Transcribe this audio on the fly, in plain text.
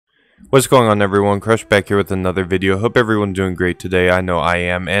What's going on, everyone? Crush back here with another video. Hope everyone's doing great today. I know I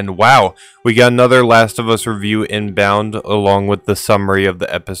am. And wow, we got another Last of Us review inbound along with the summary of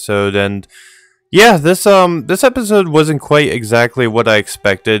the episode. And yeah, this episode wasn't quite exactly what I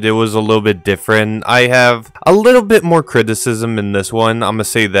expected. It was a little bit different. I have a little bit more criticism in this one, I'm gonna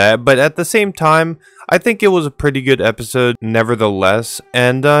say that, but at the same time, I think it was a pretty good episode nevertheless.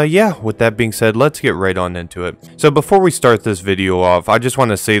 And yeah, with that being said, let's get right on into it. So before we start this video off, I just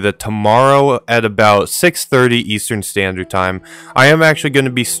want to say that tomorrow at about 6:30 Eastern Standard Time, I am actually going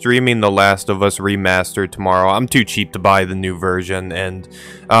to be streaming The Last of Us Remastered tomorrow. I'm too cheap to buy the new version, and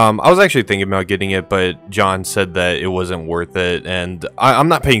I was actually thinking about getting it, but John said that it wasn't worth it, and I'm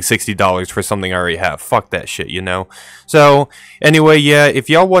not paying $60 for something I already have. Fuck that shit, you know? So anyway, yeah, if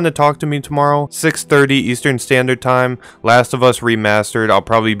y'all want to talk to me tomorrow, 6:30 Eastern Standard Time, Last of Us Remastered. I'll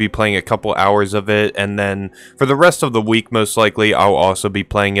probably be playing a couple hours of it, and then for the rest of the week, most likely, I'll also be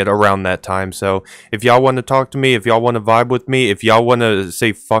playing it around that time. So if y'all want to talk to me, if y'all want to vibe with me, if y'all want to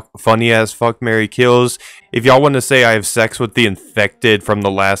say funny ass fuck, marry, kills, if y'all want to say I have sex with the infected from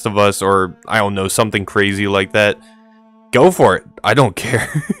The Last of Us, or I don't know, something crazy like that, go for it. I don't care.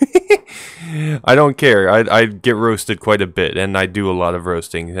 I don't care. I get roasted quite a bit, and I do a lot of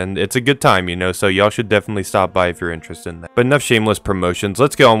roasting, and it's a good time, you know, so y'all should definitely stop by if you're interested in that. But enough shameless promotions,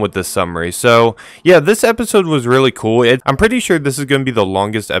 let's get on with this summary. So, yeah, this episode was really cool. I'm pretty sure this is going to be the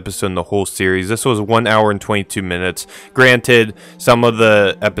longest episode in the whole series. This was 1 hour and 22 minutes. Granted, some of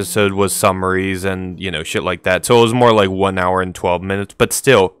the episode was summaries and, you know, shit like that, so it was more like 1 hour and 12 minutes, but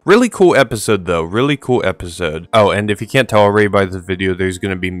still, really cool episode, though. Really cool episode. Oh, and if you can't tell already by the video, there's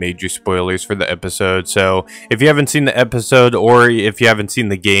going to be major spoilers for the episode, so if you haven't seen the episode or if you haven't seen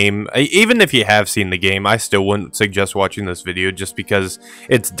the game, even if you have seen the game, I still wouldn't suggest watching this video just because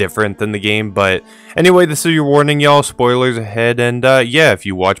it's different than the game. But anyway, this is your warning, y'all. Spoilers ahead, and yeah, if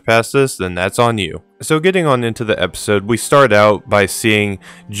you watch past this, then that's on you. So getting on into the episode, we start out by seeing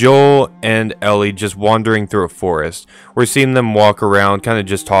Joel and Ellie just wandering through a forest. We're seeing them walk around, kind of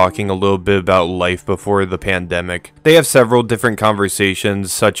just talking a little bit about life before the pandemic. They have several different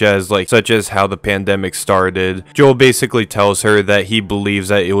conversations, such as how the pandemic started. Joel basically tells her that he believes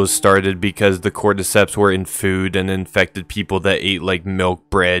that it was started because the cordyceps were in food and infected people that ate like milk,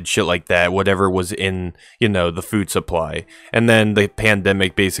 bread, shit like that, whatever was in, you know, the food supply. And then the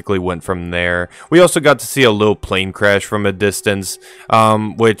pandemic basically went from there. We also got to see a little plane crash from a distance,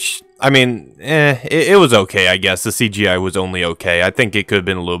 which, I mean, it was okay, I guess. The CGI was only okay. I think it could have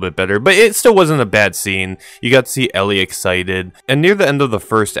been a little bit better, but it still wasn't a bad scene. You got to see Ellie excited. And near the end of the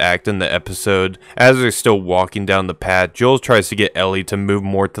first act in the episode, as they're still walking down the path, Joel tries to get Ellie to move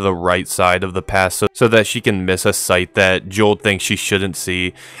more to the right side of the path so that she can miss a sight that Joel thinks she shouldn't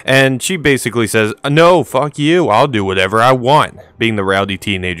see. And she basically says, no, fuck you, I'll do whatever I want, being the rowdy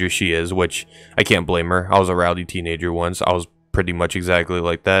teenager she is, which I can't blame her. I was a rowdy teenager once. I was pretty much exactly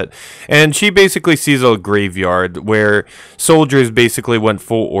like that. And she basically sees a graveyard where soldiers basically went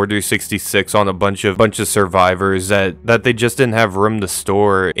full Order 66 on a bunch of survivors that they just didn't have room to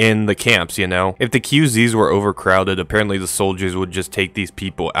store in the camps, you know. If the QZs were overcrowded, apparently the soldiers would just take these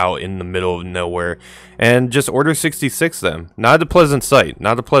people out in the middle of nowhere and just Order 66 them. Not a pleasant sight.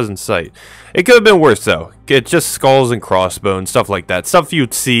 Not a pleasant sight. It could have been worse, though. It's just skulls and crossbones, stuff like that. Stuff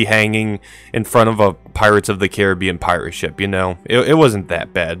you'd see hanging in front of a Pirates of the Caribbean pirate ship, you know? It wasn't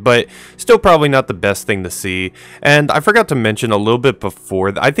that bad, but still probably not the best thing to see. And I forgot to mention a little bit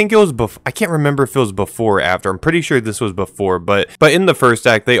before, I think it was before, I can't remember if it was before or after. I'm pretty sure this was before, but in the first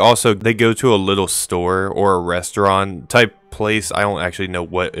act, they go to a little store or a restaurant type place. I don't actually know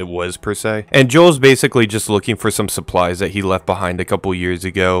what it was per se, and Joel's basically just looking for some supplies that he left behind a couple years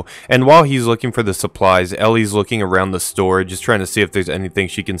ago. And while he's looking for the supplies, Ellie's looking around the store just trying to see if there's anything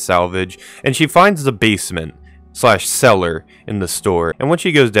she can salvage, and she finds the basement / cellar in the store. And when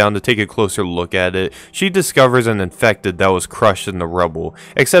she goes down to take a closer look at it, she discovers an infected that was crushed in the rubble.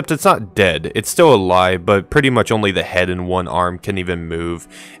 Except it's not dead, it's still alive, but pretty much only the head and one arm can even move.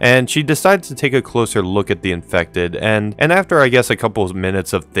 And she decides to take a closer look at the infected, and after I guess a couple of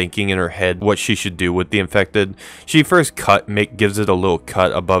minutes of thinking in her head what she should do with the infected, she first gives it a little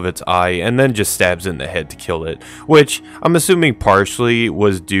cut above its eye, and then just stabs it in the head to kill it. Which I'm assuming partially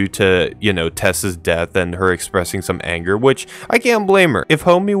was due to, you know, Tess's death and her expressing some anger, which I can't blame her. If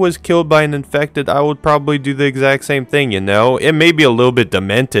homie was killed by an infected, I would probably do the exact same thing, you know? It may be a little bit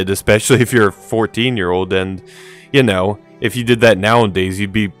demented, especially if you're a 14-year-old, and, you know, if you did that nowadays,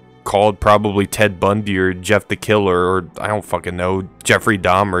 you'd be called probably Ted Bundy or Jeff the Killer, or I don't fucking know, Jeffrey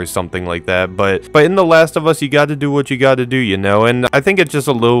Dahmer or something like that. But in The Last of Us, you got to do what you got to do, you know. And I think it's just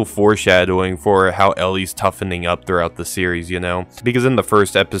a little foreshadowing for how Ellie's toughening up throughout the series, you know, because in the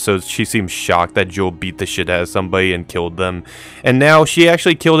first episodes she seems shocked that Joel beat the shit out of somebody and killed them, and now she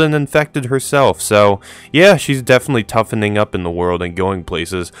actually killed and infected herself. So yeah, she's definitely toughening up in the world and going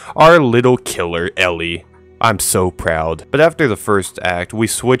places. Our little killer Ellie, I'm so proud. But after the first act, we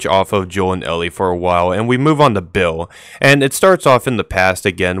switch off of Joel and Ellie for a while, and we move on to Bill. And it starts off in the past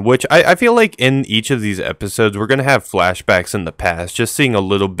again, which I feel like in each of these episodes, we're going to have flashbacks in the past, just seeing a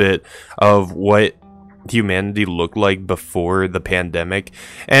little bit of what humanity looked like before the pandemic.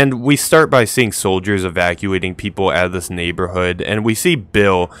 And we start by seeing soldiers evacuating people out of this neighborhood, and we see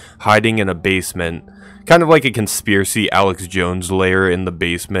Bill hiding in a basement, kind of like a conspiracy Alex Jones lair in the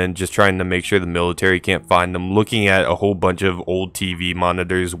basement, just trying to make sure the military can't find them, looking at a whole bunch of old TV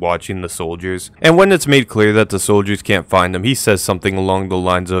monitors watching the soldiers. And when it's made clear that the soldiers can't find him, he says something along the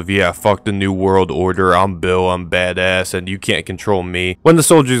lines of, yeah, fuck the New World Order, I'm Bill, I'm badass, and you can't control me. When the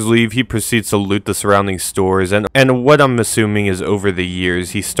soldiers leave, he proceeds to loot the surrounding stores, and what I'm assuming is over the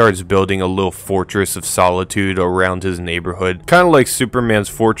years, he starts building a little fortress of solitude around his neighborhood. Kind of like Superman's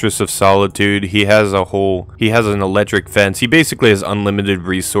Fortress of Solitude, he has an electric fence. He basically has unlimited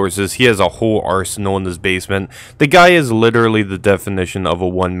resources. He has a whole arsenal in his basement. The guy is literally the definition of a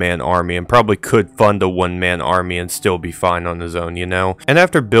one-man army, and probably could fund a one-man army and still be fine on his own, you know? And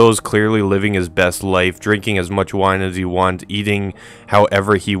after Bill's clearly living his best life, drinking as much wine as he wants, eating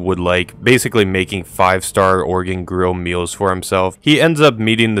however he would like, basically making 5-star Oregon Grill meals for himself, he ends up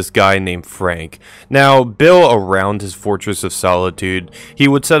meeting this guy named Frank. Now, Bill, around his Fortress of Solitude, he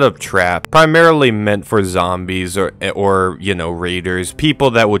would set up traps, primarily meant for zombies or you know, raiders,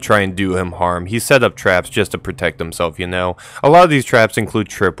 people that would try and do him harm. He set up traps just to protect himself, you know. A lot of these traps include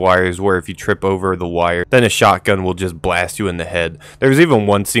tripwires, where if you trip over the wire, then a shotgun will just blast you in the head. There's even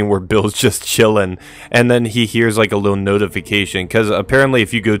one scene where Bill's just chilling, and then he hears like a little notification, because apparently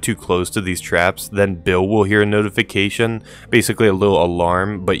if you go too close to these traps, then Bill will hear a notification, basically a little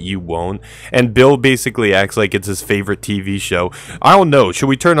alarm, but you won't. And Bill basically acts like it's his favorite TV show. I don't know, should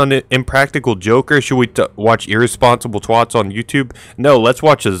we turn on Impractical Joker? Should we watch Irresponsible Twats on YouTube? No, let's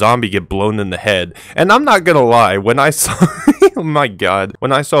watch a zombie get blown in the head. And I'm not gonna lie, when I saw oh my god,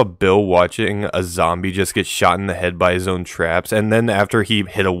 when I saw Bill watching a zombie just get shot in the head by his own traps, and then after he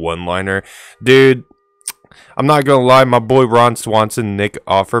hit a one-liner, dude, I'm not gonna lie, my boy Ron Swanson, Nick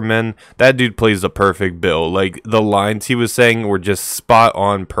Offerman, that dude plays the perfect Bill. Like, the lines he was saying were just spot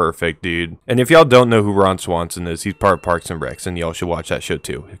on perfect, dude. And if y'all don't know who Ron Swanson is, he's part of Parks and Recs, and y'all should watch that show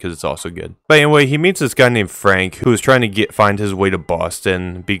too, because it's also good. But anyway, he meets this guy named Frank, who is trying to find his way to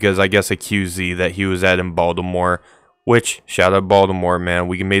Boston, because I guess a QZ that he was at in Baltimore. Which, shout out Baltimore, man.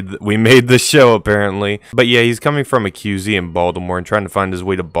 We made the show, apparently. But yeah, he's coming from a QZ in Baltimore and trying to find his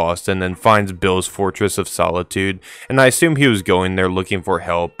way to Boston, and finds Bill's Fortress of Solitude. And I assume he was going there looking for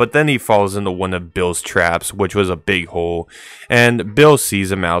help, but then he falls into one of Bill's traps, which was a big hole. And Bill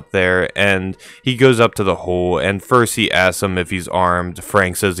sees him out there, and he goes up to the hole, and first he asks him if he's armed.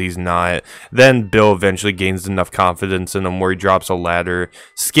 Frank says he's not. Then Bill eventually gains enough confidence in him where he drops a ladder,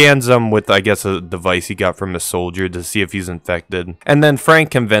 scans him with, I guess, a device he got from a soldier to see if he's infected. And then Frank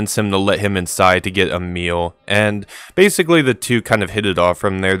convinced him to let him inside to get a meal. And basically the two kind of hit it off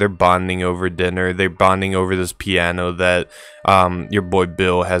from there. They're bonding over dinner. They're bonding over this piano that your boy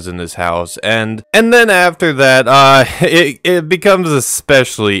Bill has in his house. And then after that, it becomes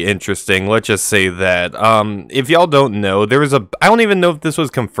especially interesting. Let's just say that. If y'all don't know, I don't even know if this was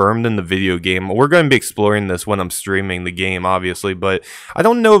confirmed in the video game. We're going to be exploring this when I'm streaming the game, obviously, but I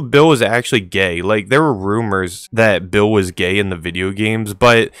don't know if Bill was actually gay. Like, there were rumors that Bill was gay in the video games,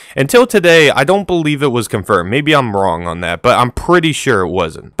 but until today, I don't believe it was confirmed. Maybe I'm wrong on that, but I'm pretty sure it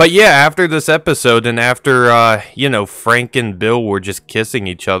wasn't. But yeah, after this episode, and after, you know, Frank and Bill were just kissing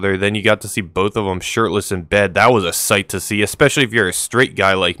each other, then you got to see both of them shirtless in bed. That was a sight to see, especially if you're a straight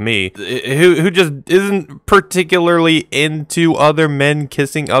guy like me, who just isn't particularly into other men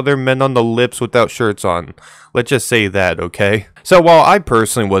kissing other men on the lips without shirts on. Let's just say that, okay? So while I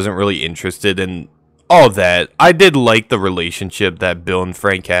personally wasn't really interested in all that, I did like the relationship that Bill and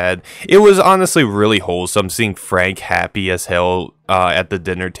Frank had. It was honestly really wholesome seeing Frank happy as hell at the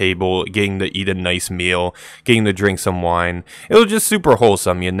dinner table, getting to eat a nice meal, getting to drink some wine. It was just super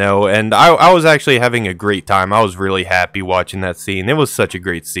wholesome, you know, and I was actually having a great time. I was really happy watching that scene. It was such a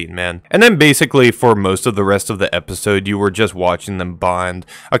great scene, man. And then basically for most of the rest of the episode, you were just watching them bond.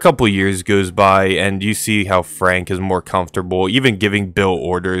 A couple years goes by, and you see how Frank is more comfortable, even giving Bill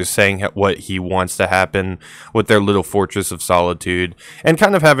orders, saying what he wants to happen with their little fortress of solitude, and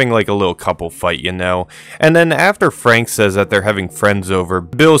kind of having like a little couple fight, you know. And then after Frank says that they're having friends over,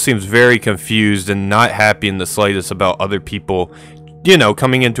 Bill seems very confused and not happy in the slightest about other people, you know,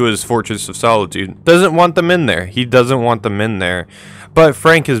 coming into his fortress of solitude. Doesn't want them in there. He doesn't want them in there. But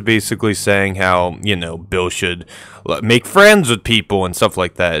Frank is basically saying how, you know, Bill should make friends with people and stuff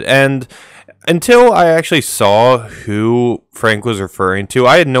like that. And until I actually saw who Frank was referring to,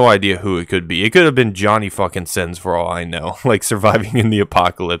 I had no idea who it could be. It could have been Johnny fucking Sins for all I know, like surviving in the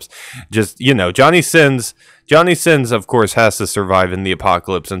apocalypse. Just, you know, Johnny Sins, of course, has to survive in the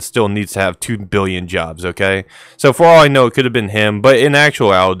apocalypse and still needs to have 2 billion jobs, okay? So for all I know, it could have been him, but in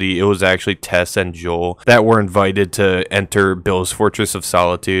actuality, it was actually Tess and Joel that were invited to enter Bill's Fortress of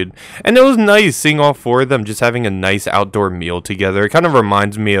Solitude. And it was nice seeing all 4 of them just having a nice outdoor meal together. It kind of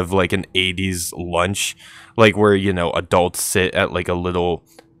reminds me of like an 80s lunch, like where, you know, adults sit at like a little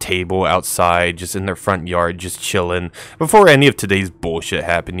table outside, just in their front yard, just chilling before any of today's bullshit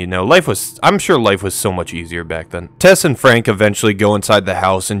happened, you know. I'm sure life was so much easier back then. Tess and Frank eventually go inside the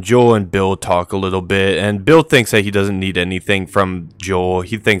house, and Joel and Bill talk a little bit, and Bill thinks that he doesn't need anything from Joel.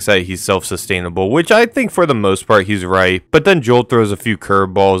 He thinks that he's self-sustainable, which I think for the most part he's right, but then Joel throws a few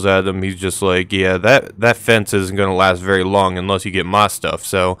curveballs at him. He's just like, yeah, that fence isn't gonna last very long unless you get my stuff,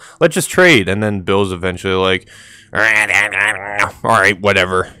 so let's just trade. And then Bill's eventually like, all right,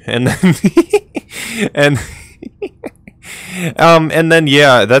 whatever. And then and then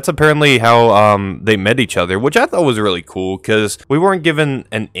yeah, that's apparently how they met each other, which I thought was really cool because we weren't given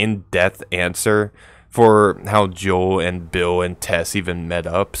an in-depth answer for how Joel and Bill and Tess even met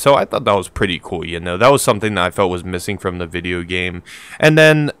up. So I thought that was pretty cool, you know. That was something that I felt was missing from the video game. And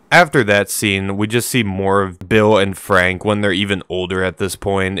then after that scene, we just see more of Bill and Frank when they're even older at this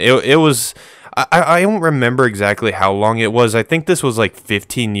point. It was... I don't remember exactly how long it was. I think this was like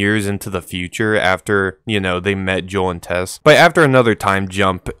 15 years into the future after, you know, they met Joel and Tess. But after another time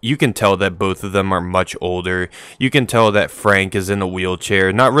jump, you can tell that both of them are much older. You can tell that Frank is in a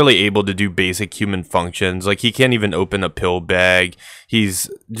wheelchair, not really able to do basic human functions. Like, he can't even open a pill bag. He's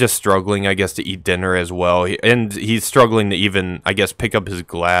just struggling, I guess, to eat dinner as well. And he's struggling to even, I guess, pick up his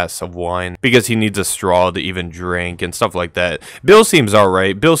glass of wine because he needs a straw to even drink and stuff like that. Bill seems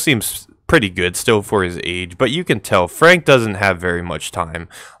alright. Bill seems pretty good still for his age, but you can tell Frank doesn't have very much time.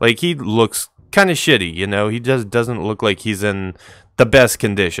 Like, he looks kind of shitty, you know. He just doesn't look like he's in the best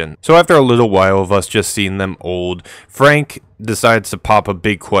condition. So after a little while of us just seeing them old, Frank decides to pop a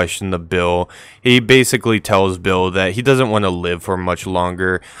big question to Bill. He basically tells Bill that he doesn't want to live for much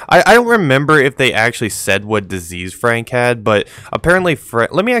longer. I don't remember if they actually said what disease Frank had, but apparently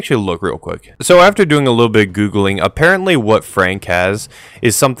let me actually look real quick. So after doing a little bit of Googling, apparently what Frank has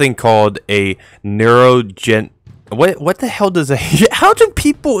is something called a what the hell does that... How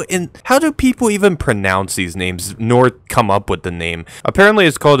do people even pronounce these names nor come up with the name? Apparently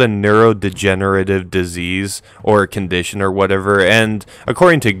it's called a neurodegenerative disease or condition or whatever, and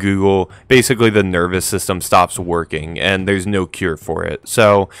according to Google, basically the nervous system stops working and there's no cure for it.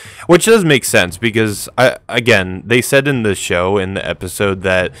 So, which does make sense because again, they said in the show, in the episode,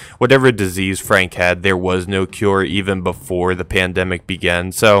 that whatever disease Frank had, there was no cure even before the pandemic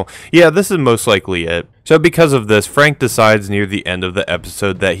began. So, yeah, this is most likely it. So because of this, Frank decides near the end of the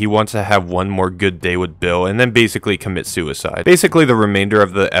episode that he wants to have one more good day with Bill and then basically commit suicide. Basically, the remainder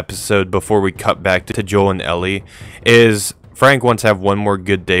of the episode before we cut back to Joel and Ellie is Frank wants to have one more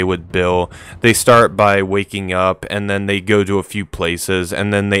good day with Bill. They start by waking up and then they go to a few places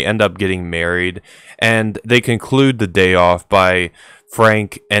and then they end up getting married, and they conclude the day off by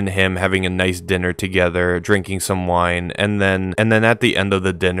Frank and him having a nice dinner together, drinking some wine, and then at the end of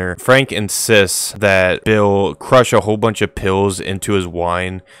the dinner, Frank insists that Bill crush a whole bunch of pills into his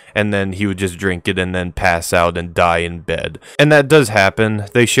wine, and then he would just drink it and then pass out and die in bed. And that does happen.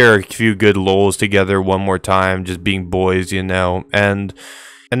 They share a few good lulls together one more time, just being boys, you know, and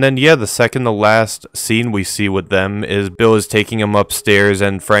then, yeah, the second to last scene we see with them is Bill is taking him upstairs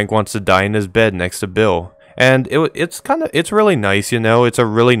and Frank wants to die in his bed next to Bill. and it's really nice, you know. It's a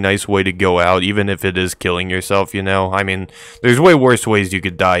really nice way to go out, even if it is killing yourself, you know. I mean, there's way worse ways you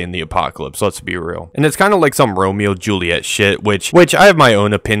could die in the apocalypse, let's be real. And it's kind of like some Romeo Juliet shit, which I have my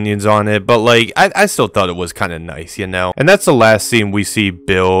own opinions on it, but like I still thought it was kind of nice, you know. And that's the last scene we see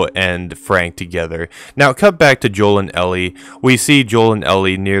Bill and Frank together. Now cut back to Joel and Ellie. We see Joel and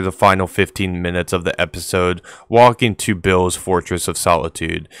Ellie near the final 15 minutes of the episode walking to Bill's Fortress of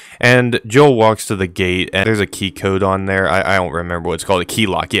Solitude, and Joel walks to the gate and there's a key code on there. I don't remember what it's called, a key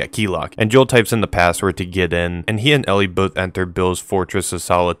lock. Yeah, key lock. And Joel types in the password to get in, and he and Ellie both enter Bill's Fortress of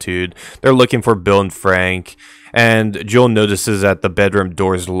Solitude. They're looking for Bill and Frank, and Joel notices that the bedroom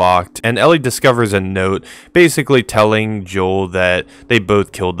door is locked, and Ellie discovers a note basically telling Joel that they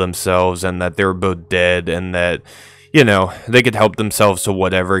both killed themselves and that they were both dead, and that, you know, they could help themselves to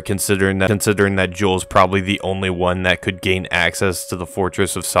whatever, considering that Joel's probably the only one that could gain access to the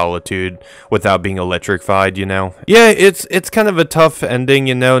Fortress of Solitude without being electrified, you know. Yeah, it's kind of a tough ending,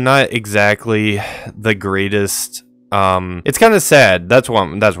 you know, not exactly the greatest. It's kind of sad. That's where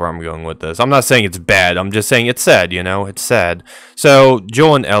I'm going with this. I'm not saying it's bad. I'm just saying it's sad, you know? It's sad. So,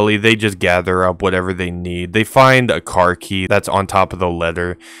 Joel and Ellie, they just gather up whatever they need. They find a car key that's on top of the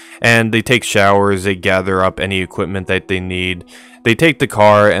letter, and they take showers. They gather up any equipment that they need. They take the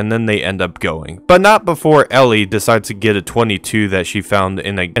car, and then they end up going. But not before Ellie decides to get a 22 that she found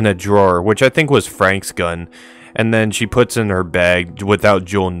in a drawer, which I think was Frank's gun. And then she puts in her bag without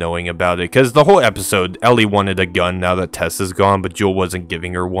Joel knowing about it. Because the whole episode, Ellie wanted a gun now that Tess is gone, but Joel wasn't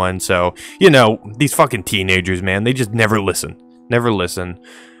giving her one. So, you know, these fucking teenagers, man, they just never listen. Never listen.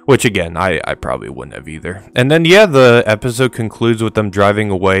 Which, again, I probably wouldn't have either. And then, yeah, the episode concludes with them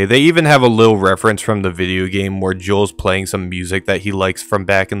driving away. They even have a little reference from the video game where Joel's playing some music that he likes from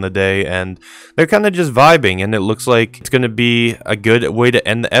back in the day. And they're kind of just vibing. And it looks like it's going to be a good way to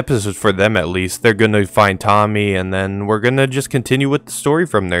end the episode for them, at least. They're going to find Tommy. And then we're going to just continue with the story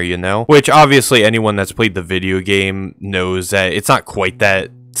from there, you know? Which, obviously, anyone that's played the video game knows that it's not quite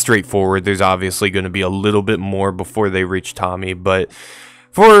that straightforward. There's obviously going to be a little bit more before they reach Tommy. But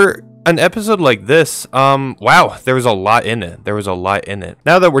for an episode like this, wow, there was a lot in it. There was a lot in it.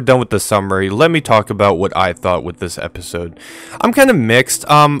 Now that we're done with the summary, let me talk about what I thought with this episode. I'm kind of mixed.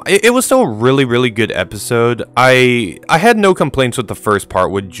 It was still a really, really good episode. I had no complaints with the first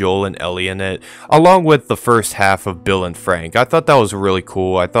part with Joel and Ellie in it, along with the first half of Bill and Frank. I thought that was really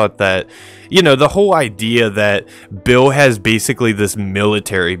cool. I thought that, you know, the whole idea that Bill has basically this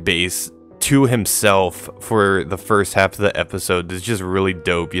military base to himself for the first half of the episode is just really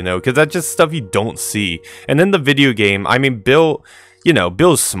dope, you know, because that's just stuff you don't see. And in the video game, I mean, Bill, you know,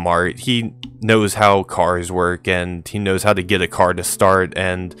 Bill's smart. He knows how cars work, and he knows how to get a car to start,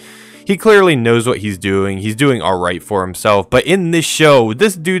 and he clearly knows what he's doing. He's doing all right for himself. But in this show,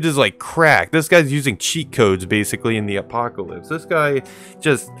 this dude is like crack. This guy's using cheat codes basically in the apocalypse. This guy's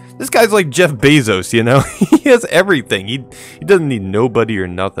like Jeff Bezos, you know? He has everything. He doesn't need nobody or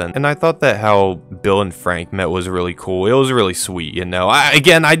nothing. And I thought that how Bill and Frank met was really cool. It was really sweet, you know?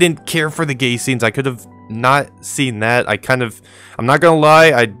 Again, I didn't care for the gay scenes. I could have not seen that. I'm not gonna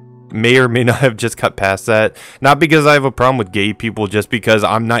lie, I may or may not have just cut past that. Not because I have a problem with gay people, just because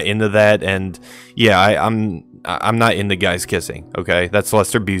I'm not into that. And yeah, I'm not into guys kissing, okay? That's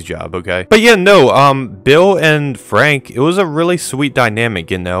Lester B's job, okay? But yeah, no, Bill and Frank, it was a really sweet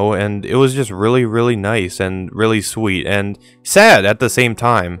dynamic, you know, and it was just really, really nice and really sweet and sad at the same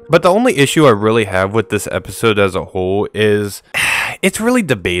time. But the only issue I really have with this episode as a whole is it's really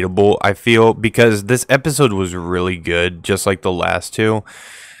debatable, I feel, because this episode was really good, just like the last two.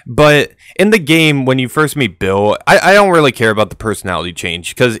 But in the game, when you first meet Bill, I don't really care about the personality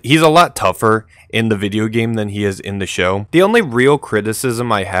change, because he's a lot tougher in the video game than he is in the show. The only real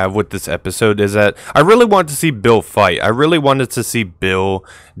criticism I have with this episode is that I really want to see Bill fight. I really wanted to see Bill,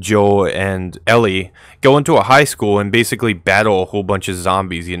 Joel, and Ellie go into a high school and basically battle a whole bunch of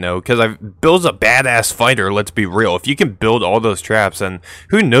zombies, you know, because Bill's a badass fighter, let's be real. If you can build all those traps, and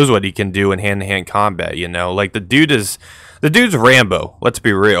who knows what he can do in hand-to-hand combat, you know? Like, the dude's Rambo, let's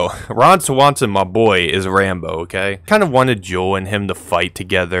be real. Ron Swanson, my boy, is Rambo, okay? Kind of wanted Joel and him to fight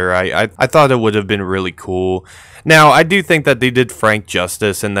together. I thought it would have been really cool. Now, I do think that they did Frank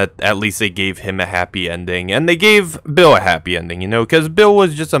justice, and that at least they gave him a happy ending. And they gave Bill a happy ending, you know? Because Bill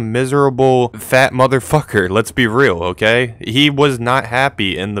was just a miserable, fat motherfucker, let's be real, okay? He was not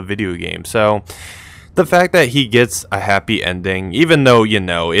happy in the video game, so the fact that he gets a happy ending, even though, you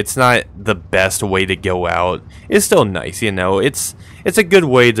know, it's not the best way to go out, is still nice, you know? It's a good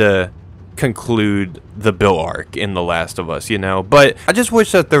way to conclude the Bill arc in The Last of Us, you know? But I just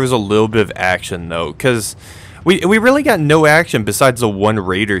wish that there was a little bit of action, though, because we really got no action besides the one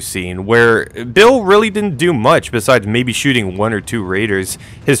raider scene where Bill really didn't do much besides maybe shooting 1 or 2 raiders.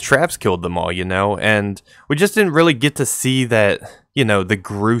 His traps killed them all, you know, and we just didn't really get to see that, you know, the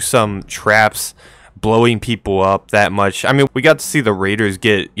gruesome traps blowing people up that much. I mean, we got to see the raiders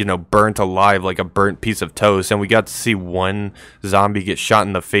get, you know, burnt alive like a burnt piece of toast, and we got to see one zombie get shot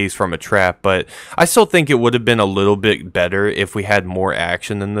in the face from a trap, but I still think it would have been a little bit better if we had more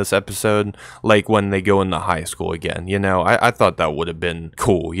action in this episode, like when they go into high school again, you know. I thought that would have been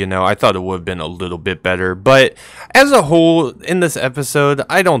cool, you know. I thought it would have been a little bit better, but as a whole, in this episode,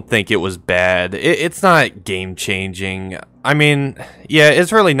 I don't think it was bad. It's not game-changing. I mean, yeah,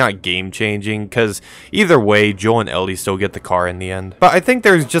 it's really not game-changing, because either way, Joel and Ellie still get the car in the end. But I think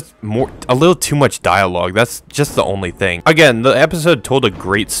there's just a little too much dialogue. That's just the only thing. Again, the episode told a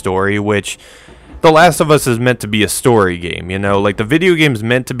great story, which The Last of Us is meant to be a story game, you know? Like, the video game is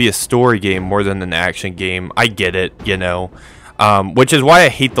meant to be a story game more than an action game. I get it, you know? Which is why I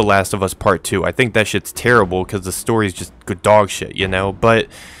hate The Last of Us Part 2. I think that shit's terrible, because the story's just good dog shit, you know? But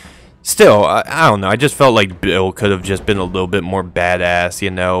still, I don't know, I just felt like Bill could have just been a little bit more badass,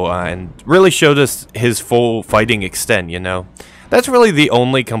 you know, and really showed us his full fighting extent, you know. That's really the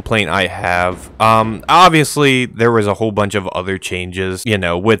only complaint I have. Obviously, there was a whole bunch of other changes, you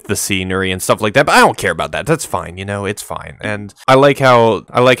know, with the scenery and stuff like that, but I don't care about that. That's fine, you know, it's fine. And I like how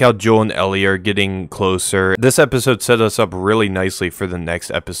Joel and Ellie are getting closer. This episode set us up really nicely for the next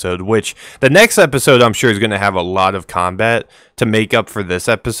episode, which the next episode I'm sure is going to have a lot of combat to make up for this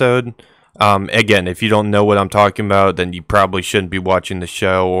episode. Again, if you don't know what I'm talking about, then you probably shouldn't be watching the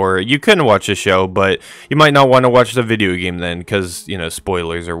show, or you couldn't watch the show, but you might not want to watch the video game then, because, you know,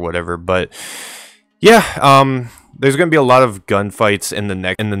 spoilers or whatever. But yeah, there's gonna be a lot of gunfights in the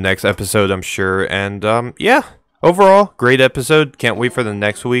next episode, I'm sure, and yeah. Overall, great episode. Can't wait for the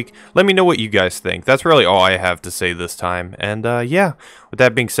next week. Let me know what you guys think. That's really all I have to say this time. And yeah, with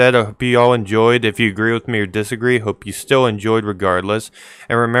that being said, I hope you all enjoyed. If you agree with me or disagree, hope you still enjoyed regardless.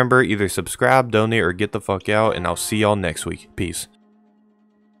 And remember, either subscribe, donate, or get the fuck out. And I'll see y'all next week. Peace.